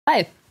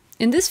Hi!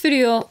 In this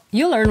video,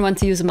 you'll learn when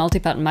to use a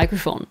multi-pattern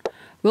microphone.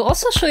 We'll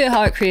also show you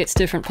how it creates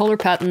different polar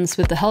patterns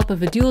with the help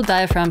of a dual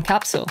diaphragm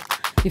capsule.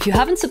 If you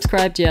haven't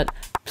subscribed yet,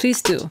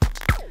 please do.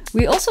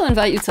 We also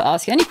invite you to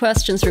ask any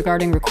questions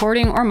regarding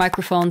recording or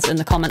microphones in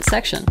the comments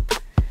section.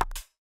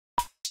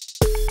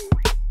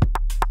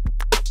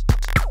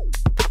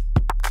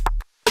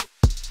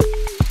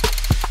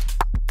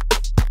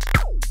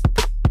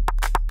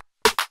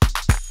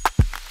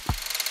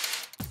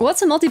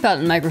 What's a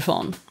multi-pattern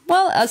microphone?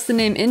 Well, as the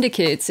name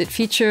indicates, it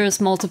features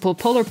multiple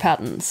polar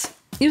patterns.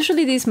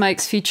 Usually these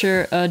mics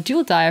feature a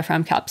dual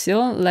diaphragm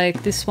capsule,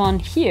 like this one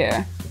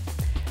here.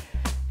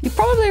 You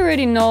probably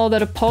already know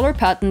that a polar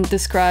pattern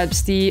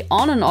describes the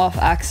on and off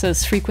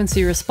axis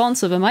frequency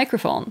response of a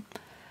microphone.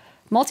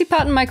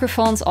 Multi-pattern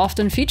microphones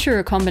often feature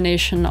a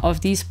combination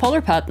of these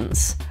polar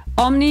patterns.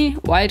 Omni,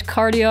 wide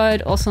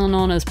cardioid, also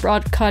known as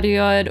broad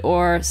cardioid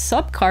or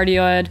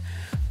subcardioid,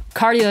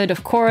 cardioid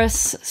of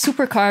course,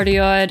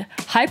 supercardioid,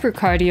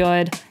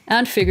 hypercardioid,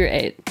 and figure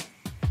 8.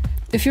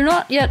 If you're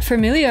not yet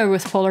familiar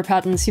with polar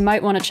patterns, you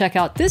might want to check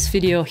out this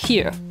video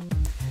here.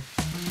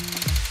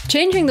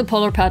 Changing the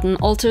polar pattern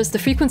alters the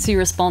frequency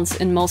response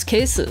in most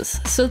cases,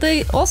 so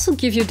they also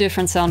give you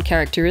different sound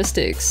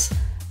characteristics.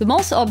 The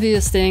most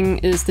obvious thing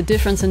is the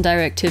difference in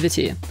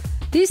directivity.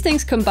 These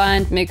things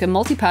combined make a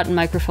multi-pattern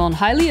microphone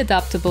highly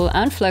adaptable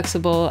and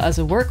flexible as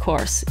a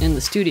workhorse in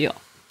the studio.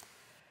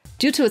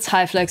 Due to its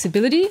high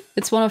flexibility,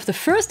 it's one of the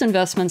first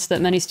investments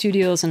that many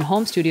studios and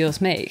home studios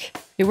make.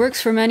 It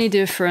works for many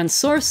different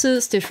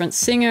sources, different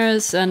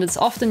singers, and it's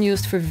often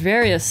used for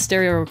various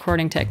stereo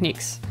recording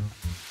techniques.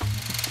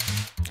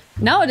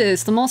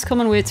 Nowadays, the most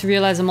common way to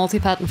realize a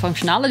multi-pattern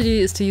functionality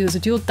is to use a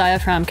dual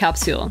diaphragm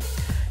capsule.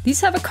 These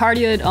have a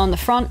cardioid on the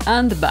front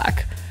and the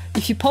back.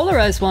 If you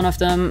polarize one of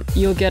them,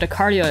 you'll get a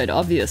cardioid,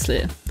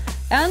 obviously.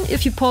 And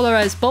if you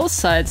polarize both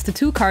sides, the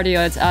two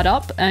cardioids add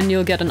up and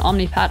you'll get an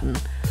omni pattern.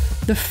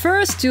 The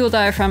first dual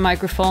diaphragm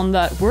microphone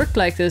that worked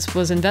like this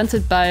was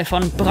invented by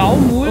von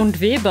Braunmühl und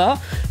Weber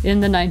in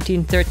the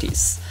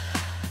 1930s.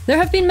 There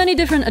have been many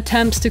different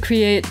attempts to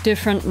create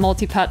different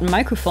multi-pattern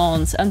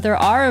microphones, and there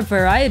are a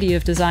variety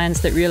of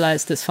designs that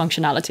realize this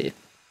functionality.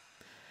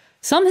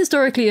 Some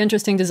historically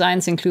interesting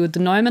designs include the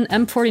Neumann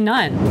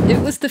M49.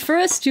 It was the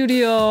first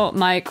studio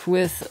mic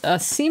with a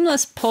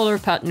seamless polar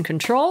pattern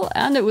control,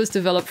 and it was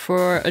developed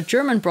for a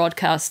German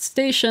broadcast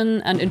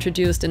station and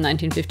introduced in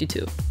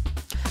 1952.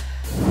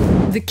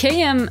 The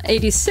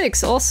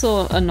KM86,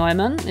 also a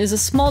Neumann, is a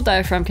small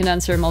diaphragm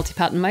condenser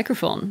multi-pattern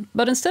microphone,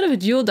 but instead of a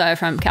dual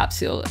diaphragm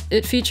capsule,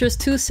 it features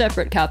two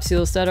separate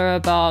capsules that are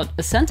about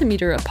a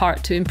centimeter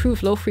apart to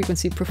improve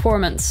low-frequency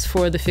performance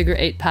for the figure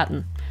 8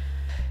 pattern.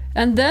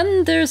 And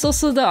then there's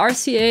also the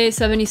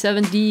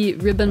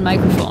RCA77D ribbon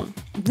microphone.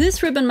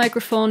 This ribbon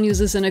microphone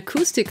uses an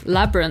acoustic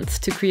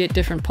labyrinth to create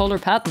different polar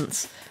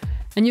patterns.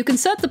 And you can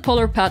set the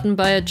polar pattern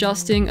by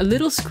adjusting a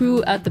little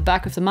screw at the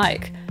back of the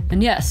mic.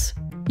 And yes,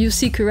 you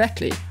see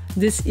correctly,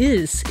 this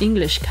is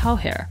English cow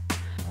hair.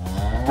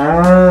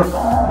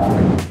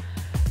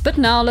 But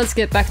now let's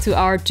get back to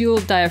our dual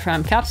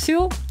diaphragm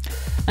capsule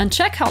and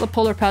check how the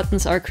polar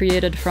patterns are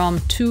created from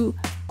two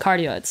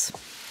cardioids.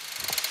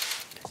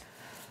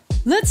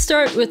 Let's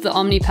start with the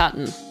omni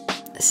pattern.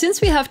 Since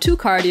we have two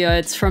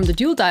cardioids from the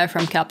dual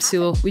diaphragm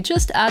capsule, we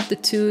just add the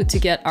two to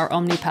get our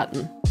omni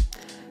pattern.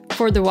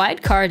 For the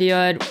wide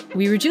cardioid,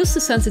 we reduce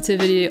the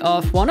sensitivity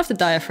of one of the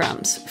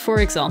diaphragms, for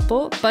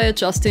example, by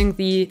adjusting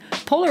the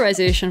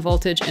polarization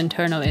voltage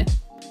internally.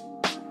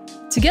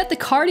 To get the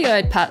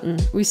cardioid pattern,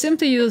 we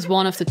simply use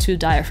one of the two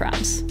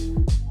diaphragms.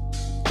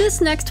 This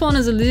next one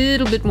is a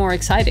little bit more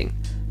exciting.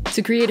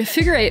 To create a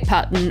figure 8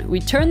 pattern, we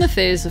turn the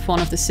phase of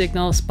one of the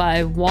signals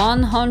by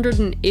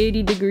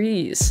 180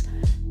 degrees.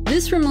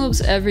 This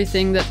removes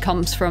everything that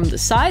comes from the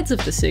sides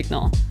of the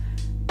signal.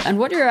 And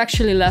what you're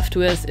actually left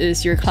with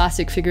is your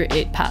classic figure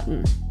 8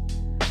 pattern.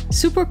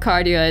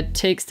 Supercardioid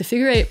takes the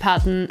figure 8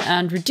 pattern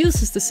and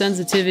reduces the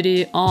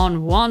sensitivity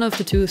on one of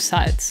the two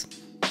sides.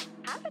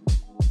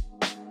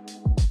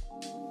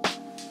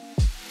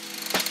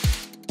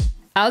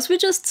 As we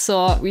just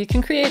saw, we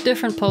can create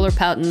different polar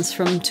patterns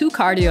from two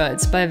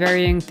cardioids by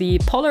varying the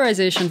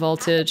polarization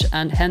voltage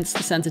and hence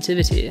the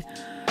sensitivity.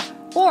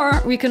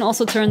 Or we can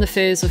also turn the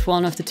phase of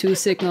one of the two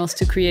signals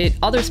to create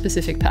other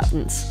specific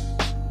patterns.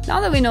 Now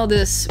that we know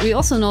this, we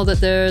also know that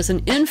there's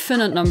an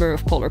infinite number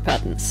of polar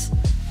patterns.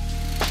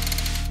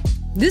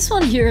 This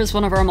one here is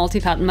one of our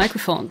multi-pattern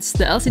microphones,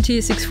 the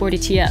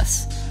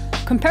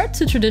LCT640TS. Compared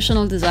to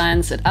traditional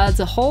designs, it adds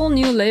a whole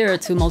new layer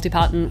to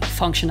multi-pattern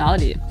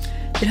functionality.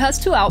 It has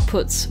two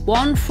outputs,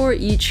 one for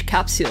each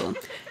capsule.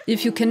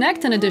 If you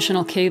connect an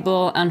additional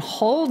cable and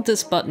hold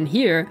this button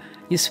here,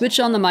 you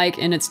switch on the mic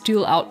in its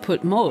dual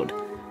output mode.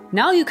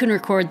 Now you can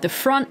record the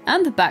front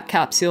and the back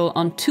capsule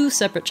on two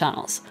separate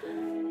channels.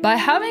 By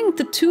having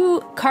the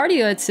two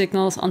cardioid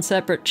signals on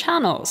separate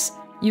channels,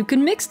 you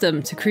can mix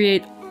them to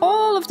create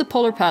all of the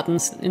polar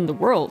patterns in the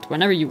world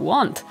whenever you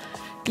want,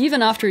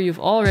 even after you've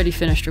already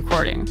finished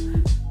recording.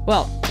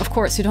 Well, of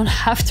course, you don't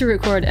have to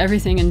record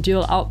everything in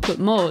dual output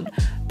mode,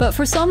 but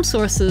for some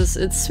sources,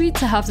 it's sweet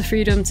to have the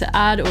freedom to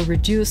add or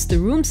reduce the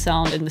room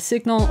sound in the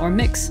signal or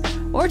mix,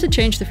 or to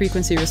change the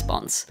frequency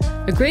response.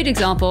 A great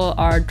example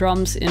are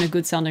drums in a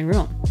good sounding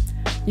room.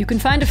 You can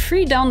find a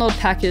free download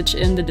package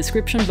in the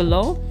description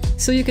below,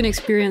 so you can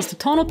experience the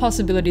tonal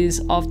possibilities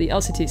of the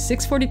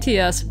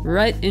LCT640TS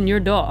right in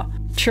your DAW.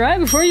 Try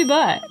before you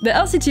buy! The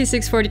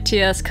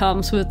LCT640TS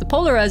comes with the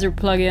polarizer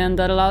plugin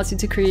that allows you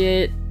to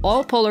create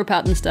all polar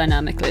patterns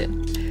dynamically.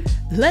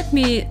 Let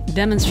me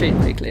demonstrate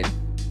quickly.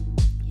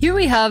 Here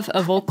we have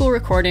a vocal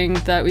recording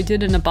that we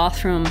did in a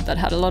bathroom that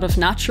had a lot of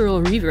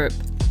natural reverb.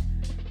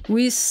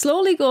 We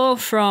slowly go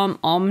from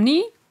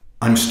Omni.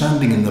 I'm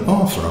standing in the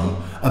bathroom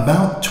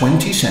about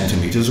 20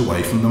 centimeters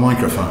away from the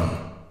microphone.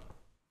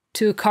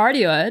 To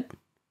cardioid.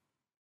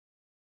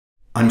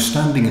 I'm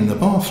standing in the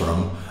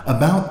bathroom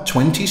about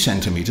 20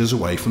 centimeters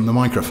away from the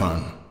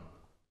microphone.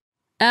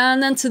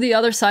 And then to the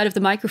other side of the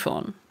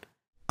microphone.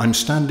 I'm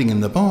standing in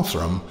the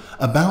bathroom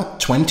about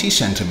 20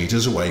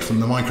 centimeters away from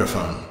the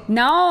microphone.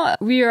 Now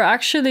we are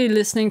actually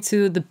listening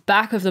to the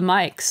back of the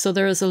mic, so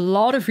there is a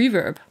lot of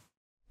reverb.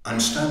 I'm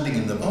standing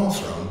in the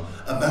bathroom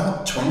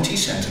about 20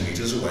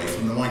 centimeters away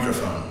from the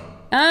microphone.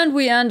 And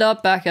we end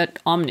up back at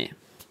Omni.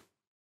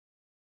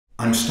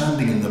 I'm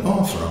standing in the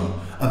bathroom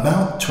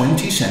about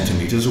 20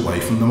 centimeters away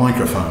from the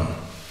microphone.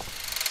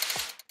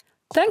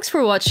 Thanks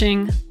for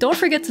watching. Don't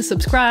forget to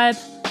subscribe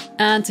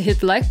and to hit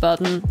the like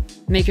button.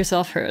 Make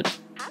yourself heard.